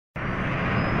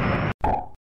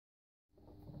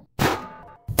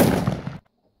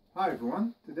Hi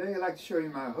everyone, today I'd like to show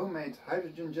you my homemade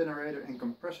hydrogen generator and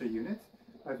compressor unit.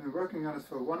 I've been working on it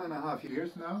for 1.5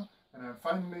 years now, and I'm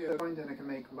finally at a point that I can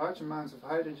make large amounts of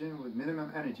hydrogen with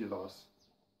minimum energy loss.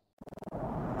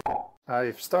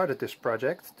 I've started this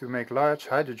project to make large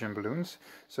hydrogen balloons,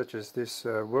 such as this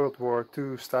World War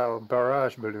II style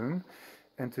barrage balloon,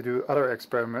 and to do other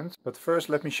experiments. But first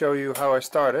let me show you how I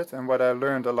started and what I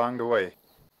learned along the way.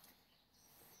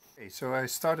 Okay, so I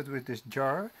started with this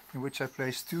jar in which I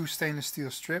placed 2 stainless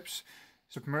steel strips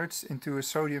submerged into a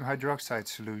sodium hydroxide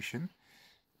solution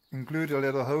and glued a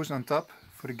little hose on top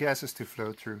for the gases to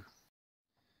flow through.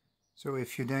 So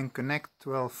if you then connect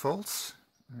 12 volts,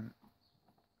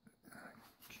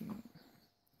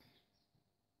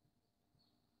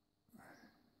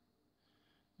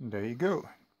 there you go,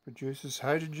 produces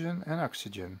hydrogen and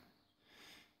oxygen.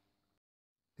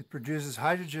 It produces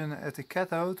hydrogen at the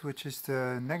cathode, which is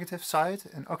the negative side,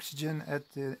 and oxygen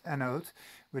at the anode,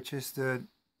 which is the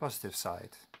positive side.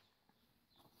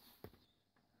 I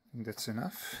think that's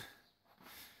enough.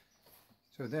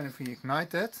 So then if we ignite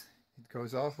that, it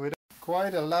goes off with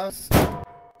quite a loud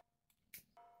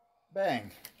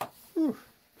bang. Whew.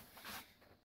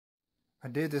 I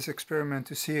did this experiment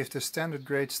to see if the standard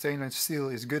grade stainless steel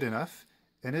is good enough,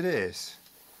 and it is.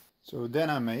 So then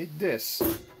I made this.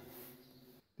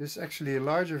 This is actually a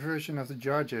larger version of the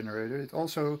jar generator. It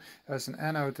also has an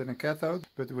anode and a cathode,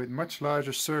 but with much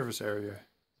larger surface area.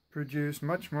 It produced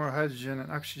much more hydrogen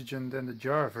and oxygen than the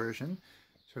jar version,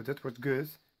 so that was good,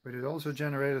 but it also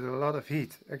generated a lot of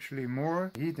heat, actually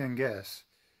more heat than gas.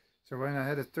 So when I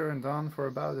had it turned on for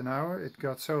about an hour, it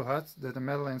got so hot that the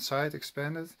metal inside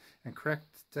expanded and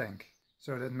cracked the tank.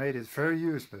 So that made it very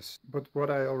useless. But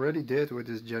what I already did with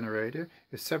this generator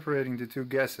is separating the 2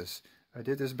 gases. I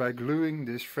did this by gluing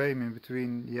this frame in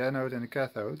between the anode and the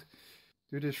cathode.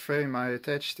 To this frame I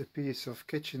attached a piece of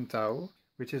kitchen towel,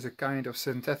 which is a kind of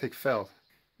synthetic felt.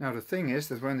 Now the thing is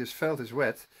that when this felt is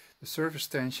wet, the surface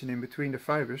tension in between the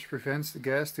fibers prevents the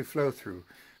gas to flow through.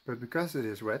 But because it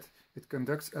is wet, it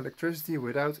conducts electricity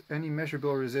without any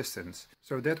measurable resistance.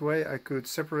 So that way I could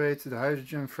separate the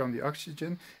hydrogen from the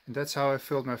oxygen, and that's how I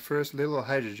filled my first little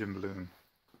hydrogen balloon.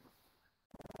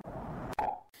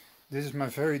 This is my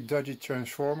very dodgy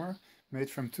transformer, made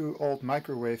from 2 old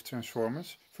microwave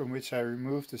transformers, from which I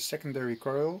removed the secondary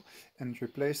coil and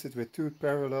replaced it with 2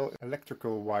 parallel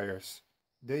electrical wires.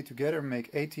 They together make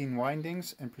 18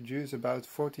 windings and produce about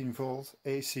 14 volt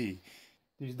AC.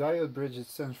 These diode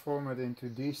bridges transform it into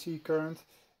DC current,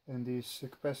 and these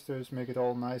capacitors make it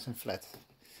all nice and flat.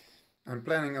 I'm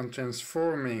planning on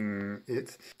transforming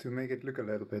it to make it look a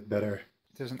little bit better.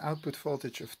 It has an output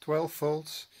voltage of 12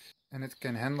 volts. And it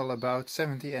can handle about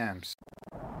 70 amps.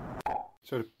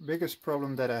 So the biggest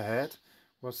problem that I had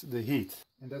was the heat.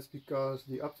 And that's because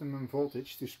the optimum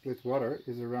voltage to split water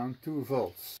is around 2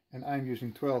 volts. And I'm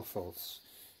using 12 volts.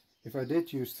 If I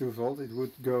did use 2 volts, it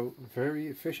would go very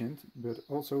efficient, but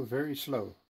also very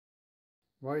slow.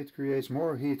 Why it creates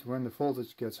more heat when the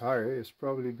voltage gets higher is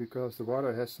probably because the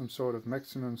water has some sort of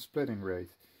maximum splitting rate.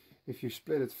 If you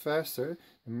split it faster,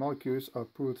 the molecules are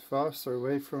pulled faster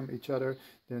away from each other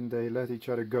than they let each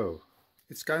other go.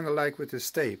 It's kind of like with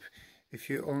this tape. If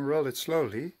you unroll it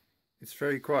slowly, it's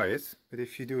very quiet, but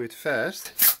if you do it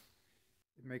fast,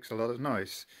 it makes a lot of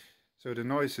noise. So the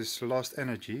noise is lost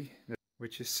energy,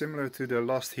 which is similar to the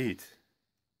lost heat.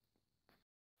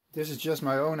 This is just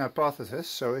my own hypothesis,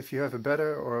 so if you have a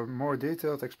better or more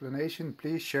detailed explanation,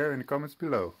 please share in the comments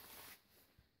below.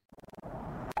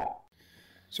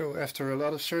 So after a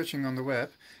lot of searching on the web,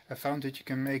 I found that you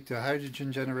can make the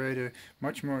hydrogen generator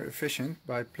much more efficient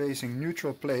by placing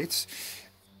neutral plates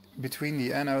between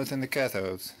the anode and the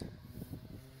cathode.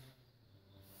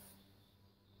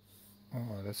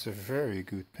 Oh, that's a very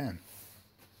good pen.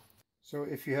 So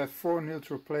if you have 4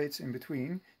 neutral plates in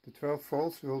between, the 12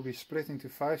 volts will be split into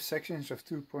 5 sections of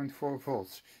 2.4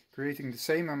 volts, creating the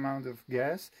same amount of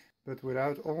gas, but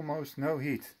without almost no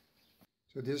heat.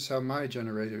 So this is how my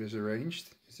generator is arranged.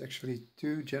 It's actually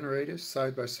 2 generators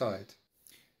side by side.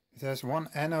 It has 1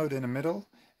 anode in the middle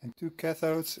and 2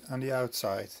 cathodes on the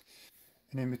outside.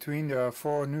 And in between there are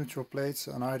 4 neutral plates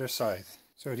on either side.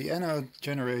 So the anode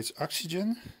generates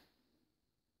oxygen.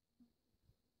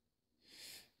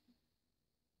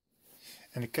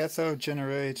 And the cathode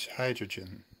generates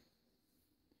hydrogen.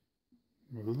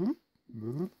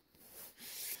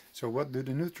 So what do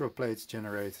the neutral plates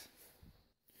generate?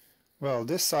 Well,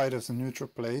 this side of the neutral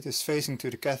plate is facing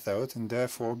to the cathode and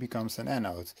therefore becomes an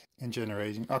anode and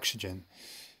generating oxygen.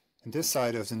 And this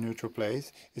side of the neutral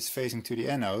plate is facing to the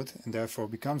anode and therefore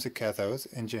becomes a cathode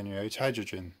and generates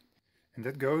hydrogen. And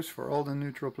that goes for all the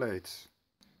neutral plates.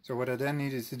 So what I then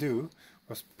needed to do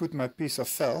was put my piece of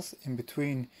felt in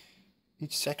between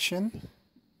each section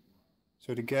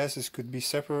so the gases could be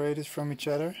separated from each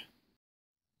other.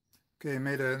 Okay, I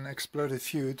made an exploded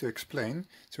view to explain.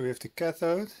 So we have the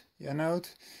cathode, the anode,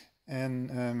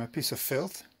 and a piece of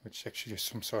felt, which actually is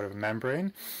some sort of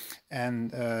membrane.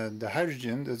 And the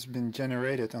hydrogen that's been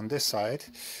generated on this side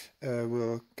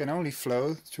can only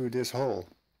flow through this hole.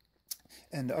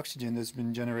 And the oxygen that's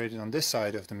been generated on this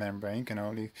side of the membrane can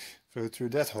only flow through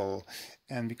that hole.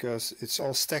 And because it's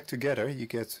all stacked together, you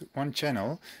get one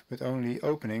channel with only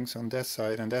openings on that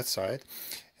side and that side.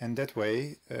 And that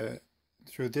way,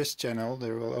 through this channel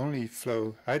there will only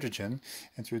flow hydrogen,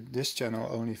 and through this channel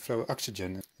only flow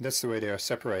oxygen. That's the way they are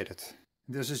separated.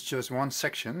 This is just one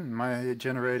section. My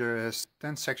generator has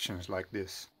 10 sections like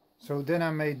this. So then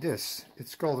I made this.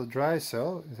 It's called a dry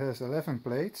cell. It has 11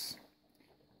 plates.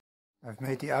 I've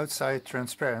made the outside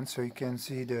transparent so you can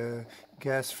see the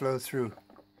gas flow through.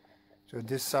 So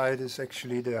this side is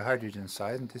actually the hydrogen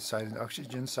side and this side is the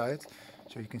oxygen side.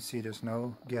 So you can see there's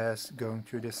no gas going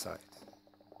through this side.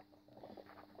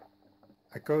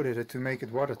 I coated it to make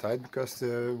it watertight because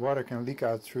the water can leak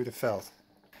out through the felt.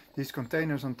 These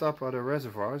containers on top are the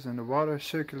reservoirs, and the water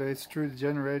circulates through the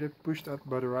generator pushed up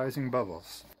by the rising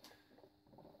bubbles.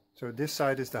 So this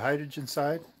side is the hydrogen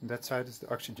side and that side is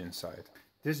the oxygen side.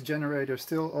 This generator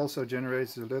still also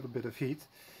generates a little bit of heat.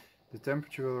 The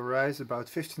temperature will rise about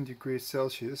 15 degrees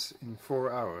Celsius in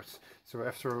 4 hours. So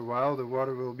after a while the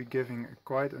water will be giving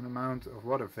quite an amount of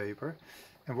water vapor.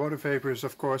 And water vapor is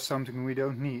of course something we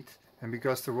don't need. And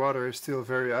because the water is still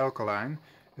very alkaline,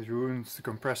 it ruins the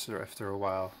compressor after a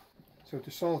while. So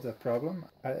to solve that problem,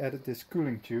 I added this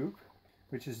cooling tube,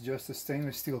 which is just a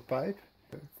stainless steel pipe.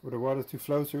 For the water to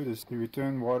flow through, this the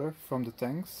return water from the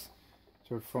tanks.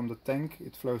 So from the tank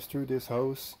it flows through this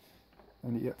hose,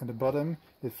 and at the bottom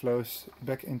it flows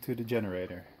back into the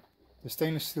generator. The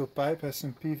stainless steel pipe has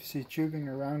some PVC tubing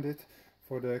around it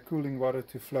for the cooling water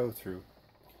to flow through.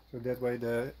 So that way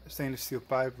the stainless steel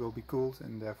pipe will be cooled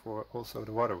and therefore also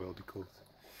the water will be cooled.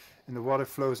 And the water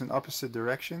flows in opposite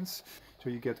directions, so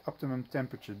you get optimum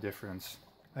temperature difference.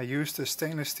 I used a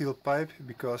stainless steel pipe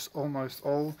because almost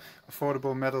all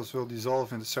affordable metals will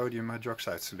dissolve in the sodium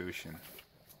hydroxide solution.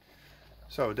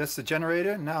 So that's the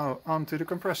generator. Now on to the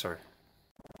compressor.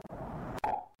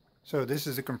 So this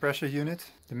is the compressor unit.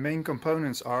 The main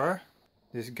components are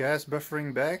this gas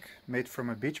buffering bag made from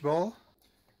a beach ball,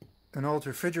 an old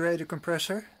refrigerator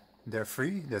compressor, they're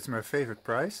free, that's my favorite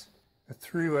price, a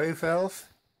three-way valve,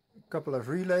 a couple of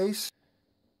relays,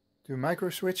 two micro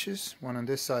switches, one on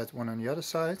this side, one on the other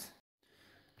side,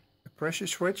 a pressure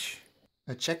switch,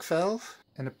 a check valve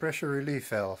and a pressure relief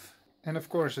valve. And of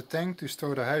course a tank to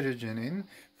store the hydrogen in,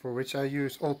 for which I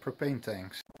use old propane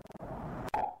tanks.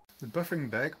 The buffering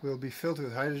bag will be filled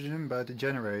with hydrogen by the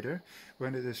generator.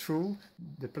 When it is full,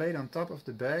 the plate on top of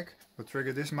the bag will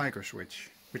trigger this micro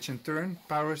switch, which in turn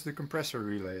powers the compressor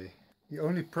relay. The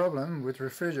only problem with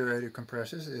refrigerator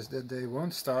compressors is that they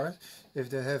won't start if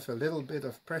they have a little bit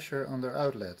of pressure on their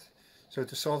outlet. So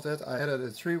to solve that I added a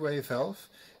three-way valve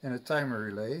and a timer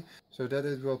relay so that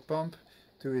it will pump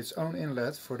to its own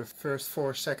inlet for the first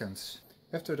 4 seconds.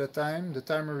 After that time, the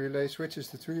timer relay switches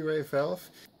the three-way valve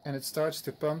and it starts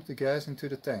to pump the gas into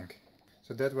the tank.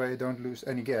 So that way you don't lose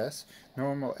any gas.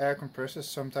 Normal air compressors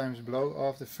sometimes blow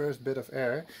off the first bit of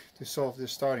air to solve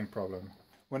this starting problem.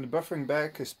 When the buffering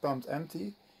bag is pumped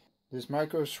empty, this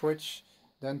micro switch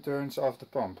then turns off the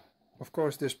pump. Of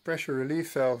course this pressure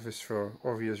relief valve is for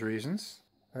obvious reasons.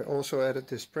 I also added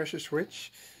this pressure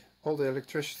switch. All the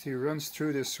electricity runs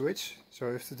through this switch, so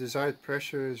if the desired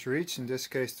pressure is reached, in this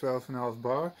case 12.5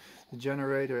 bar, the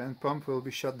generator and pump will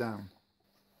be shut down.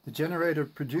 The generator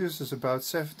produces about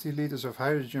 70 liters of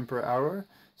hydrogen per hour,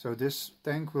 so this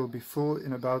tank will be full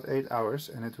in about 8 hours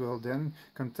and it will then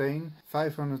contain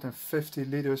 550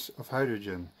 liters of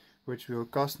hydrogen, which will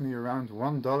cost me around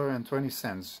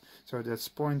 $1.20, so that's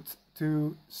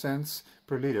 0.2 cents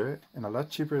per liter and a lot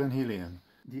cheaper than helium.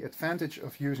 The advantage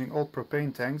of using old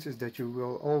propane tanks is that you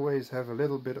will always have a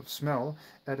little bit of smell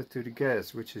added to the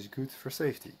gas, which is good for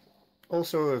safety.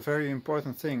 Also a very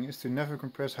important thing is to never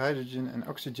compress hydrogen and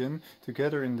oxygen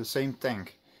together in the same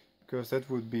tank, because that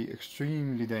would be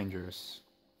extremely dangerous.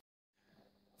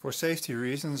 For safety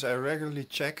reasons I regularly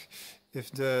check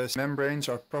if the membranes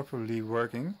are properly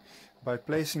working by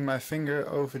placing my finger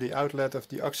over the outlet of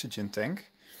the oxygen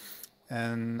tank.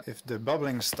 And if the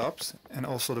bubbling stops and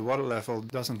also the water level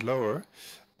doesn't lower,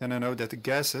 Then I know that the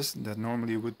gases that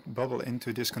normally would bubble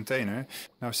into this container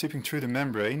now seeping through the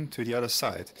membrane to the other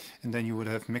side. And then you would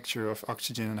have a mixture of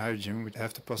oxygen and hydrogen, would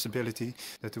have the possibility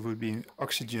that there would be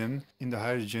oxygen in the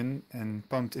hydrogen and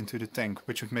pumped into the tank,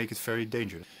 which would make it very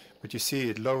dangerous. But you see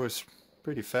it lowers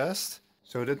pretty fast,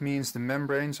 so that means the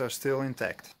membranes are still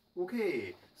intact.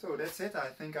 Okay, so that's it. I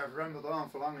think I've rambled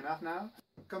on for long enough now.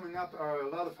 Coming up are a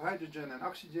lot of hydrogen and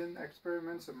oxygen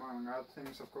experiments, among other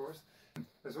things of course,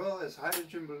 as well as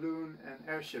hydrogen balloon and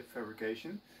airship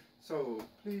fabrication. So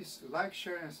please like,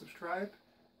 share and subscribe.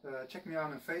 Check me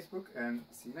out on Facebook and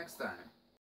see you next time.